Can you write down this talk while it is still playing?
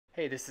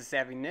Hey, this is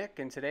SavvyNik,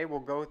 and today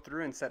we'll go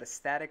through and set a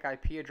static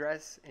IP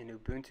address in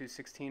Ubuntu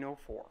 16.04.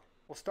 We'll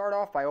start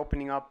off by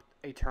opening up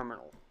a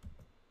terminal.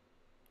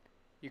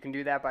 You can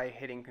do that by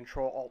hitting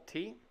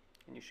Control-Alt-T,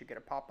 and you should get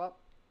a pop-up.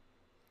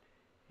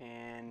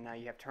 And now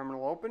you have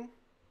terminal open.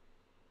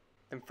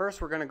 Then first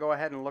we're going to go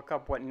ahead and look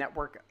up what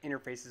network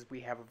interfaces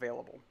we have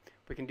available.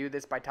 We can do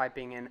this by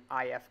typing in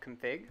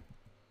ifconfig.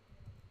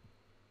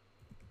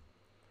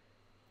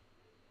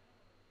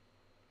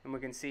 And we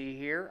can see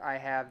here I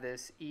have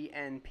this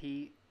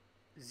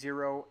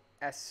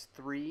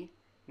ENP0S3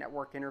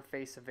 network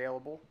interface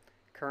available.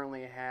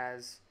 Currently it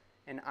has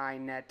an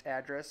iNet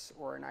address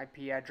or an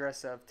IP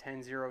address of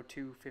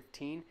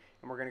 10.02.15, and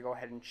we're going to go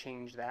ahead and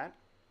change that.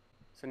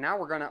 So now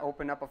we're going to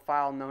open up a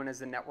file known as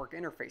the network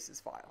interfaces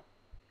file.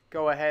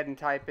 Go ahead and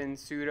type in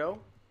sudo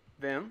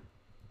vim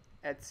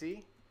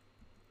etc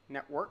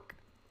network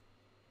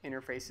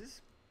interfaces.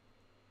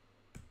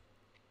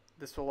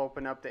 This will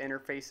open up the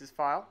interfaces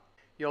file.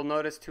 You'll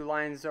notice two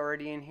lines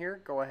already in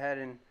here. Go ahead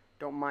and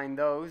don't mind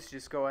those.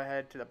 Just go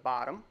ahead to the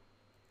bottom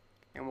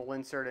and we'll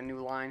insert a new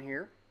line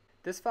here.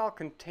 This file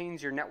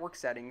contains your network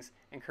settings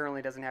and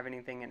currently doesn't have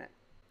anything in it.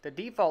 The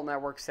default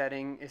network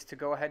setting is to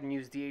go ahead and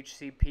use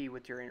DHCP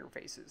with your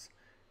interfaces.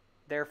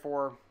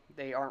 Therefore,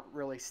 they aren't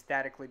really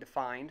statically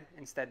defined.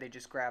 Instead, they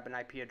just grab an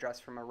IP address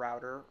from a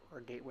router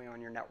or gateway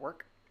on your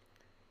network.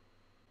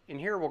 In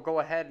here, we'll go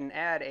ahead and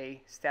add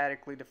a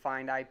statically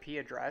defined IP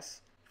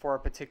address for a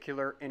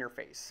particular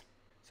interface.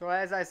 So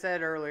as I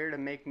said earlier, to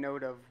make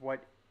note of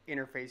what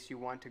interface you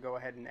want to go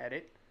ahead and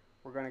edit,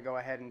 we're going to go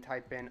ahead and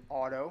type in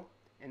auto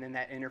and then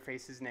that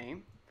interface's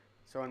name.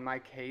 So in my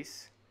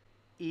case,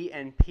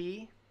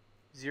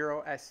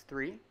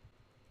 ENP0S3.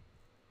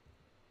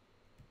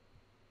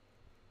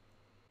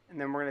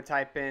 And then we're going to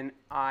type in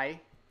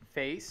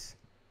iFace,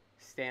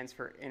 stands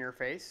for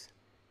interface,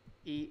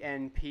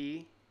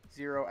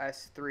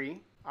 ENP0S3,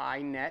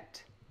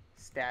 iNet,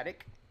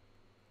 static.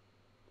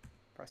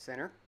 Press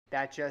enter.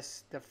 That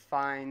just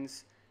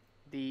defines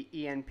the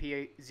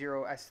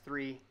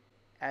ENP0S3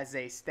 as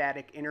a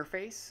static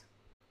interface.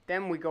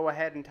 Then we go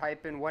ahead and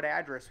type in what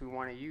address we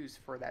want to use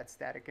for that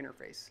static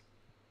interface.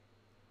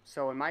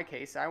 So in my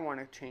case, I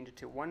want to change it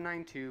to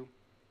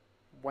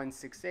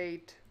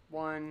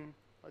 192.168.1,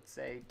 let's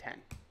say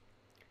 10.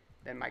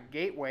 Then my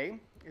gateway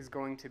is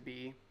going to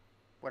be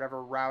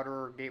whatever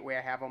router or gateway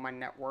I have on my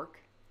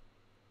network,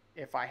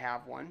 if I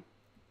have one.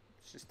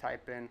 Let's just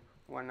type in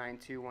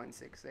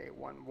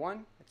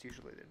 192.168.1.1. That's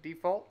usually the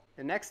default.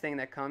 The next thing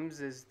that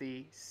comes is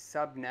the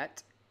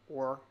subnet,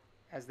 or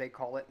as they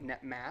call it,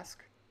 net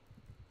mask.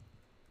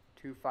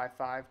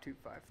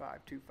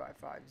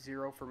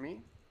 255.255.255.0 for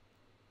me.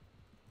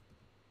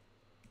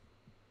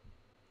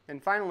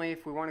 And finally,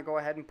 if we want to go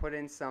ahead and put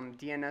in some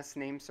DNS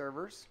name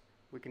servers,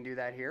 we can do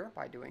that here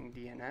by doing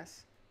DNS-name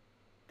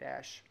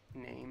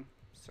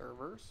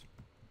servers.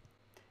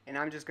 And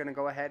I'm just going to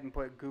go ahead and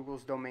put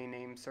Google's domain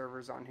name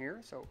servers on here.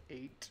 So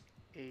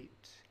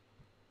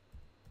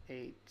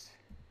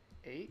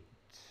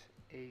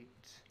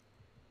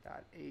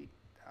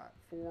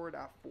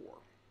 8.8.8.8.8.4.4.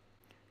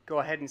 Go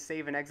ahead and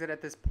save and exit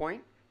at this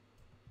point.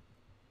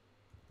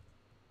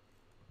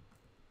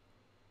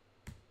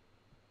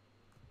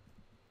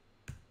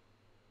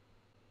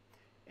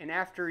 And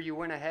after you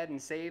went ahead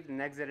and saved and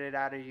exited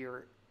out of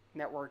your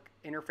network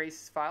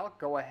interfaces file,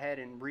 go ahead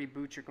and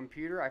reboot your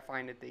computer. I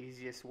find it the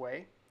easiest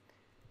way.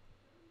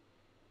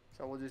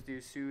 So we'll just do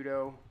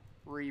sudo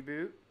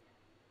reboot.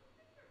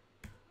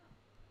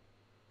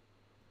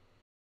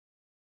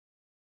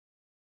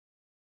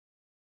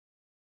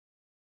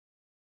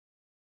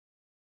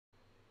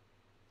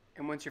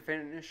 And once you're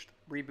finished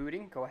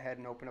rebooting, go ahead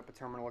and open up a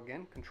terminal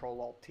again,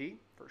 Control-Alt-T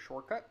for a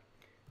shortcut.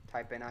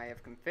 Type in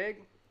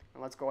ifconfig,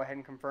 and let's go ahead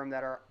and confirm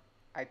that our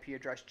IP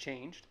address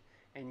changed.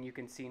 And you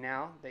can see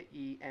now the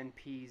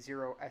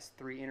ENP0S3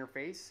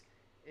 interface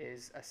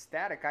is a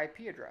static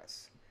IP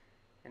address.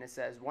 And it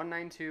says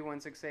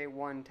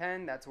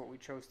 192.168.1.10, that's what we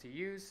chose to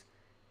use.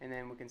 And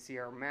then we can see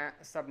our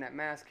subnet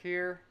mask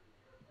here.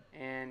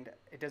 And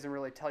it doesn't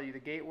really tell you the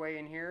gateway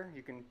in here.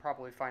 You can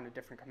probably find a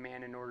different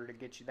command in order to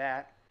get you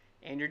that.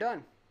 And you're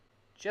done.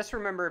 Just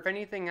remember, if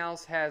anything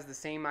else has the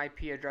same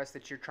IP address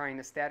that you're trying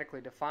to statically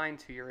define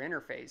to your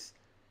interface,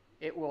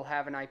 it will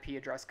have an IP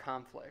address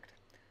conflict.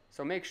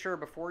 So make sure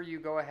before you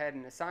go ahead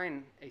and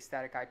assign a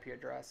static IP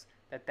address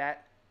that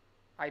that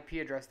IP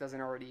address doesn't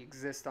already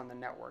exist on the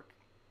network.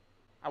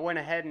 I went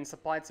ahead and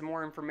supplied some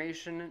more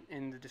information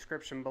in the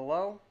description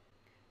below.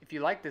 If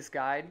you like this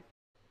guide,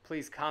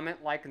 please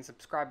comment, like, and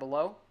subscribe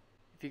below.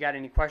 If you got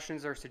any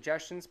questions or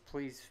suggestions,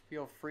 please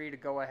feel free to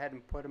go ahead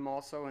and put them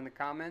also in the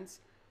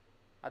comments.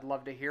 I'd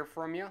love to hear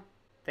from you.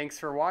 Thanks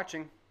for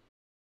watching.